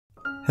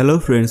Hello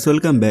friends,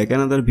 welcome back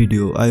another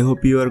video. I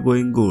hope you are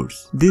going good.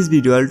 This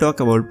video I'll talk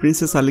about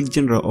Princess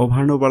Alexandra of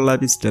Hanover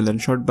lifestyle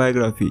and short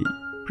biography.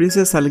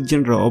 Princess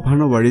Alexandra of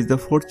Hanover is the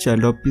fourth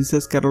child of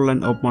Princess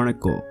Caroline of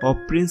Monaco of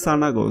Prince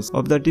Ernst August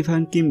of the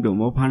defunct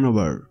Kingdom of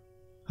Hanover.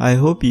 I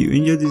hope you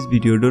enjoy this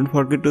video. Don't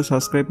forget to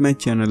subscribe my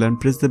channel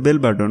and press the bell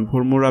button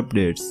for more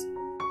updates.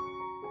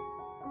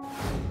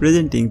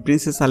 Presenting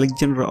Princess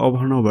Alexandra of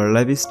Hanover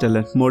lifestyle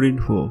and more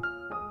info.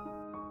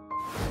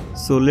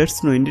 So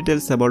let's know in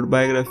details about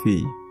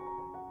biography.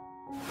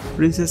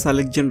 Princess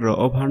Alexandra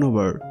of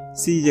Hanover.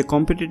 She is a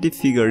competitive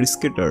figure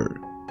skater.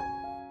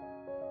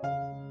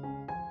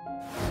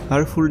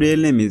 Her full real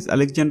name is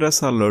Alexandra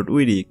Charlotte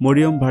Wyrick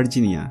Morium,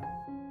 Virginia.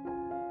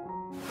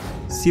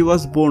 She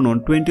was born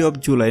on 20 of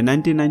July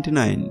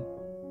 1999.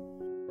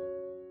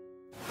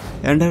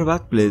 And her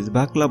birthplace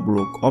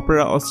Baklabrook,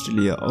 Opera,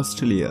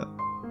 Australia.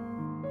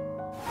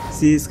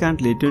 She is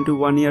currently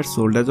 21 years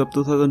old as of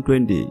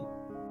 2020.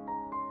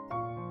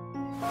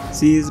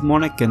 She is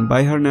Monacan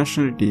by her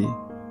nationality.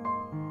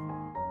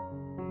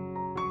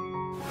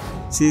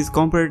 She is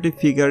competitive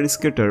figure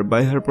skater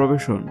by her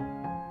profession.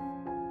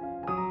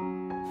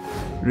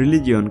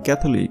 Religion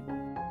Catholic.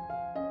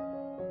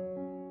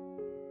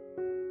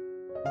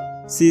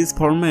 She is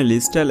formally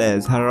styled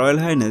as Her Royal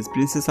Highness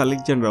Princess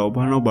Alexandra of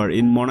Hanover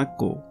in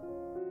Monaco.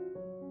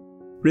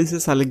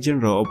 Princess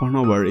Alexandra of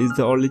Hanover is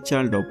the only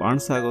child of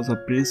Ernst August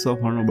of Prince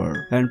of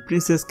Hanover and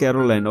Princess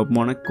Caroline of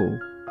Monaco.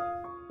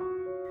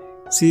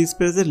 She is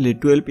presently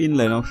 12th in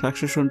line of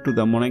succession to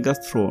the Monaco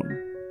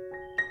throne.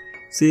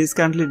 She is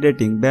currently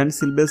dating band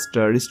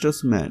Sylvester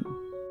Stallman.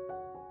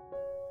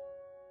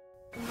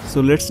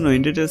 So let's know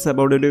in details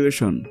about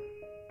education.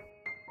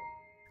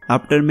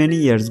 After many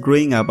years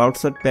growing up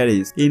outside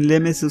Paris in Les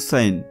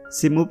Mets-sur-Seine,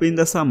 she moved in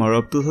the summer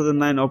of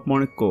 2009 of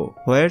Monaco,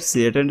 where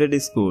she attended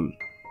school.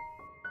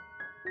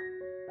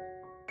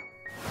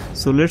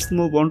 So let's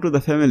move on to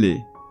the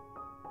family.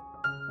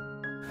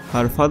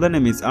 Her father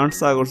name is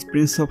Ernst August,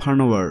 Prince of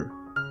Hanover,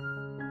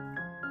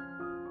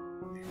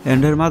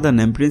 and her mother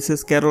name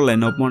Princess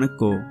Caroline of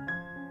Monaco.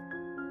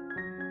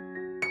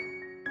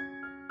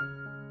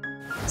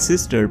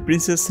 Sister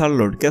Princess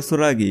Charlotte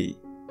Casoraghi.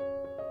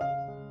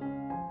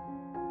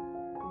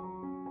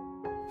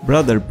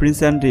 Brother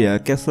Prince Andrea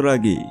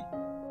Casoraghi.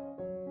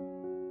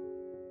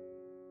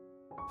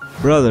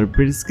 Brother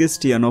Prince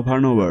Christian of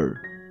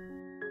Hanover.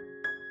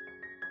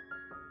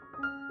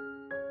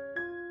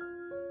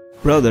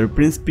 Brother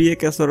Prince Pierre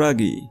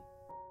Casoraghi.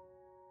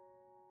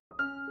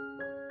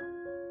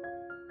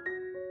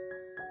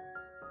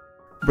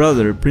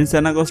 Brother Prince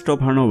August of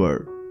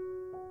Hanover.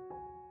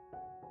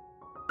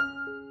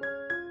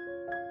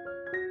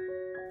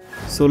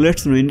 So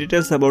let's know in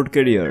details about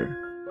career.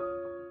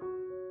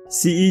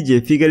 She is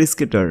a figure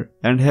skater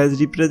and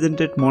has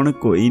represented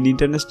Monaco in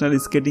international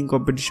skating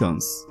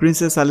competitions.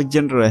 Princess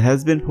Alexandra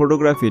has been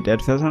photographed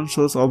at fashion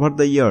shows over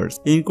the years,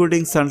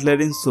 including Saint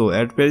Laurent show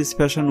at Paris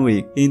Fashion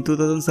Week in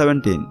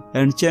 2017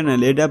 and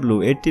Channel AW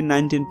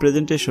 1819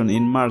 presentation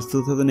in March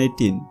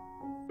 2018.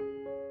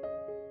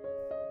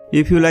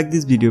 If you like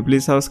this video,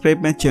 please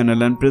subscribe my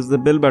channel and press the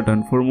bell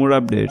button for more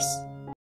updates.